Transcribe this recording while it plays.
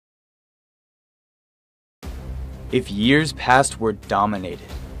If years past were dominated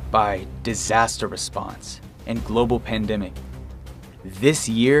by disaster response and global pandemic, this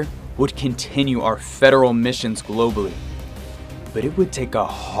year would continue our federal missions globally. But it would take a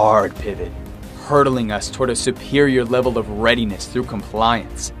hard pivot, hurtling us toward a superior level of readiness through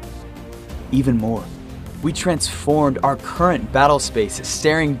compliance. Even more, we transformed our current battle space,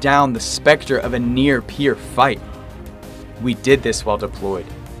 staring down the specter of a near-peer fight. We did this while deployed.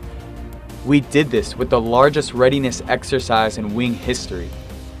 We did this with the largest readiness exercise in wing history.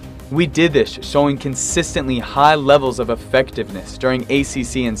 We did this showing consistently high levels of effectiveness during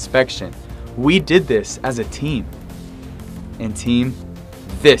ACC inspection. We did this as a team. And team,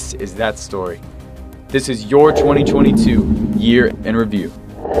 this is that story. This is your 2022 year in review.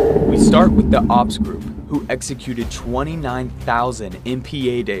 We start with the Ops Group, who executed 29,000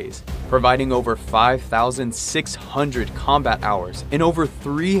 MPA days, providing over 5,600 combat hours and over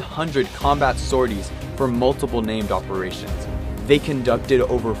 300 combat sorties for multiple named operations. They conducted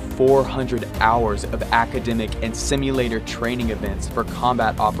over 400 hours of academic and simulator training events for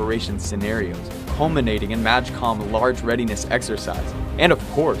combat operations scenarios, culminating in MAJCOM large readiness exercise. And of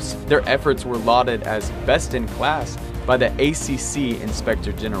course, their efforts were lauded as best in class by the ACC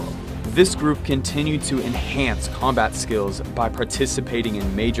Inspector General. This group continued to enhance combat skills by participating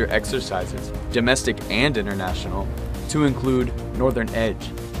in major exercises, domestic and international, to include Northern Edge,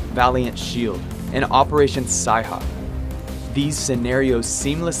 Valiant Shield, and Operation Sci-Hawk. These scenarios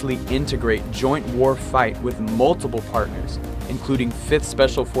seamlessly integrate joint war fight with multiple partners, including 5th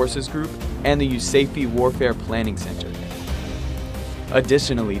Special Forces Group and the USAFE Warfare Planning Center.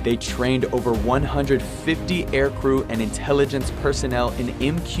 Additionally, they trained over 150 aircrew and intelligence personnel in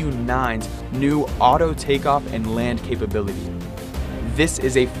MQ-9's new auto takeoff and land capability. This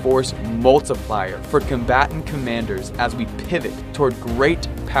is a force multiplier for combatant commanders as we pivot toward great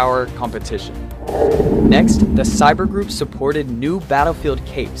power competition. Next, the Cyber Group supported new battlefield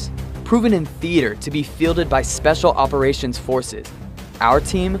capes, proven in theater to be fielded by Special Operations Forces. Our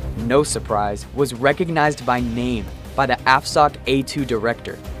team, no surprise, was recognized by name by the AFSOC A2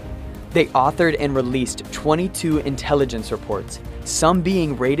 director. They authored and released 22 intelligence reports, some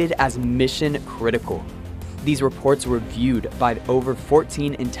being rated as mission critical. These reports were viewed by over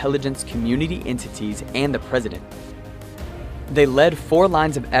 14 intelligence community entities and the president. They led 4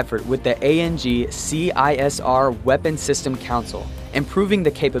 lines of effort with the ANG CISR Weapon System Council, improving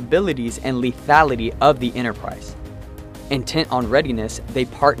the capabilities and lethality of the enterprise. Intent on readiness, they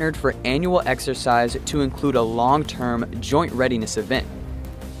partnered for annual exercise to include a long-term joint readiness event.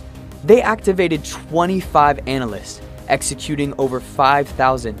 They activated 25 analysts, executing over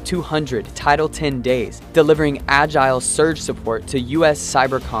 5,200 Title X days, delivering agile surge support to U.S.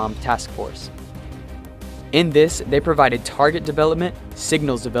 Cybercom Task Force. In this, they provided target development,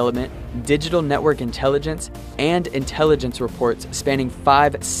 signals development, digital network intelligence, and intelligence reports spanning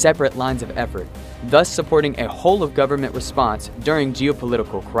 5 separate lines of effort, thus supporting a whole-of-government response during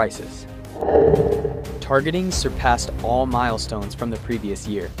geopolitical crisis. Targeting surpassed all milestones from the previous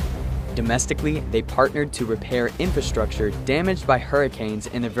year. Domestically, they partnered to repair infrastructure damaged by hurricanes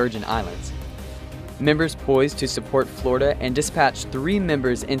in the Virgin Islands. Members poised to support Florida and dispatched 3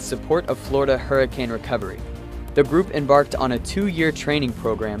 members in support of Florida hurricane recovery. The group embarked on a 2-year training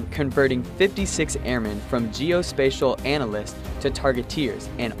program converting 56 airmen from geospatial analysts to targeteers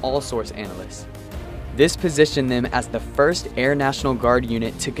and all-source analysts. This positioned them as the first Air National Guard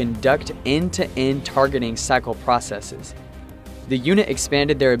unit to conduct end-to-end targeting cycle processes. The unit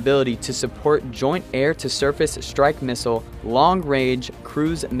expanded their ability to support joint air-to-surface strike missile long-range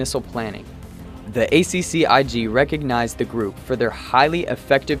cruise missile planning. The ACCIG recognized the group for their highly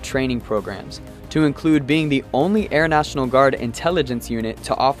effective training programs, to include being the only Air National Guard intelligence unit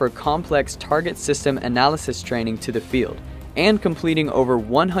to offer complex target system analysis training to the field, and completing over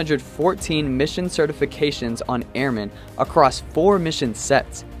 114 mission certifications on airmen across 4 mission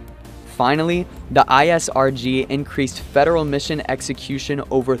sets. Finally, the ISRG increased federal mission execution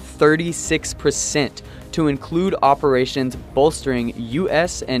over 36% to include operations bolstering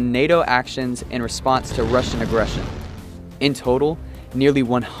U.S. and NATO actions in response to Russian aggression. In total, nearly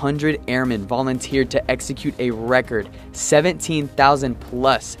 100 airmen volunteered to execute a record 17,000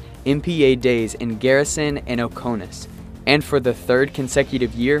 plus MPA days in Garrison and Oconus. And for the 3rd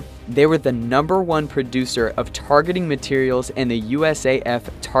consecutive year, they were the #1 producer of targeting materials in the USAF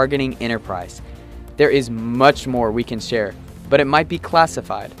targeting enterprise. There is much more we can share, but it might be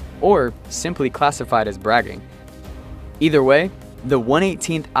classified, or simply classified as bragging. Either way, The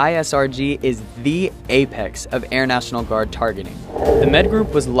 118th ISRG is the apex of Air National Guard targeting. The Med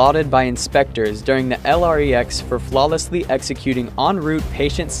Group was lauded by inspectors during the LREX for flawlessly executing en route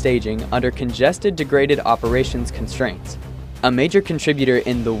patient staging under congested degraded operations constraints. A major contributor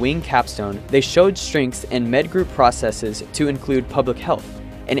in the Wing Capstone, they showed strengths in Med Group processes to include public health,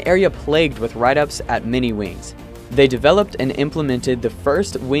 an area plagued with write-ups at many wings. They developed and implemented the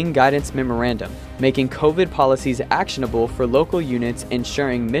first Wing Guidance Memorandum, making COVID policies actionable for local units,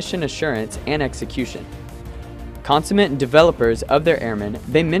 ensuring mission assurance and execution. Consummate developers of their airmen,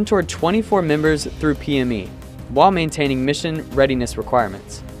 they mentored 24 members through PME, while maintaining mission readiness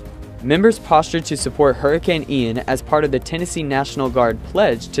requirements. Members postured to support Hurricane Ian as part of the Tennessee National Guard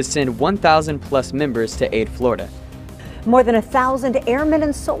pledge to send 1,000 plus members to aid Florida. More than 1,000 airmen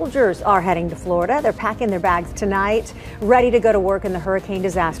and soldiers are heading to Florida. They're packing their bags tonight, ready to go to work in the hurricane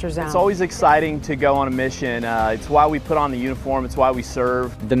disaster zone. It's always exciting to go on a mission. It's why we put on the uniform. It's why we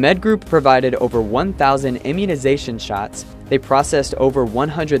serve. The Med Group provided over 1,000 immunization shots. They processed over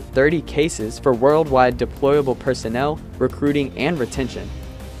 130 cases for worldwide deployable personnel, recruiting, and retention.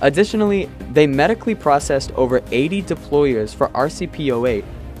 Additionally, they medically processed over 80 deployers for RCP-08,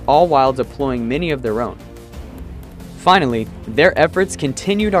 all while deploying many of their own. Finally, their efforts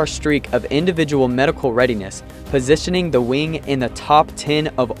continued our streak of individual medical readiness, positioning the wing in the top 10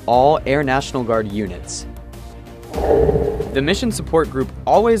 of all Air National Guard units. The Mission Support Group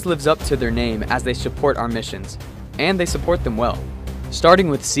always lives up to their name as they support our missions, and they support them well. Starting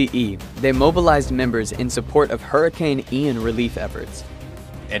with CE, they mobilized members in support of Hurricane Ian relief efforts.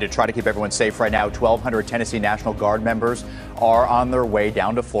 And to try to keep everyone safe right now, 1,200 Tennessee National Guard members are on their way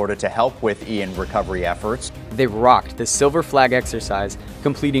down to Florida to help with Ian recovery efforts. They rocked the Silver Flag exercise,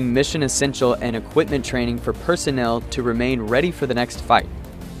 completing mission essential and equipment training for personnel to remain ready for the next fight.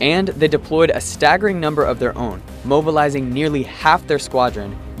 And they deployed a staggering number of their own, mobilizing nearly half their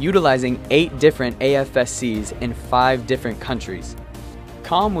squadron, utilizing 8 different AFSCs in 5 different countries.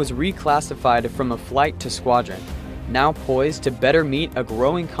 COM was reclassified from a flight to squadron. Now poised to better meet a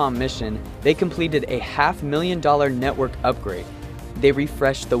growing COM mission, they completed a $500,000 network upgrade. They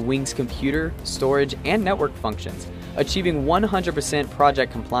refreshed the wing's computer, storage, and network functions, achieving 100%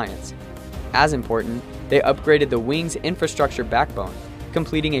 project compliance. As important, they upgraded the wing's infrastructure backbone,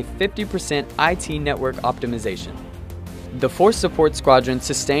 completing a 50% IT network optimization. The Force Support Squadron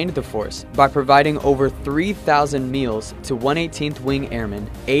sustained the force by providing over 3,000 meals to 118th Wing Airmen,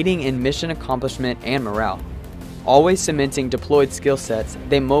 aiding in mission accomplishment and morale. Always cementing deployed skill sets,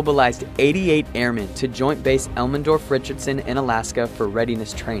 they mobilized 88 airmen to Joint Base Elmendorf-Richardson in Alaska for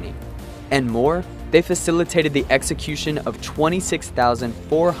readiness training. And more, they facilitated the execution of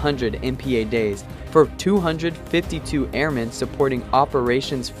 26,400 MPA days for 252 airmen supporting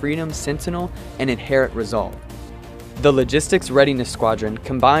Operations Freedom Sentinel and Inherent Resolve. The Logistics Readiness Squadron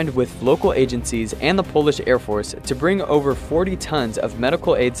combined with local agencies and the Polish Air Force to bring over 40 tons of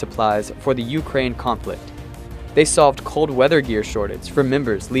medical aid supplies for the Ukraine conflict. They solved cold weather gear shortage for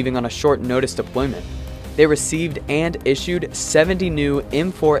members leaving on a short notice deployment. They received and issued 70 new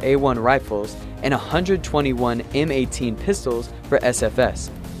M4A1 rifles and 121 M18 pistols for SFS,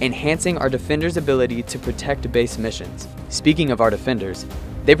 enhancing our defenders' ability to protect base missions. Speaking of our defenders,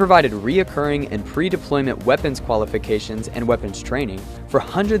 they provided reoccurring and pre-deployment weapons qualifications and weapons training for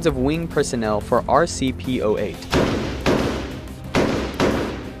hundreds of wing personnel for RCP-08.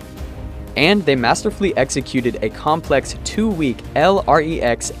 And they masterfully executed a complex 2-week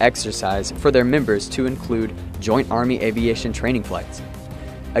LREX exercise for their members to include Joint Army Aviation training flights.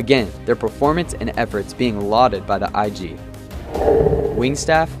 Again, their performance and efforts being lauded by the IG. Wing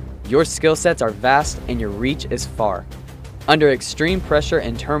staff, your skill sets are vast and your reach is far. Under extreme pressure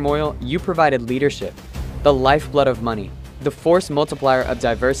and turmoil, you provided leadership, the lifeblood of money, the force multiplier of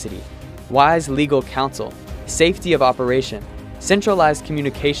diversity, wise legal counsel, safety of operation, centralized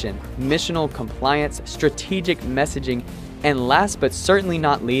communication, missional compliance, strategic messaging, and last but certainly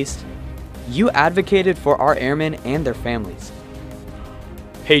not least, you advocated for our airmen and their families.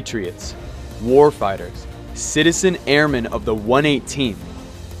 Patriots, warfighters, citizen airmen of the 118th,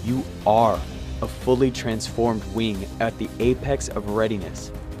 you are a fully transformed wing at the apex of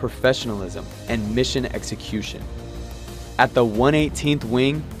readiness, professionalism, and mission execution. At the 118th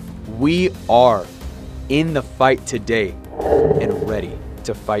Wing, we are in the fight today and ready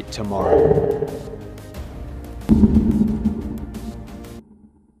to fight tomorrow.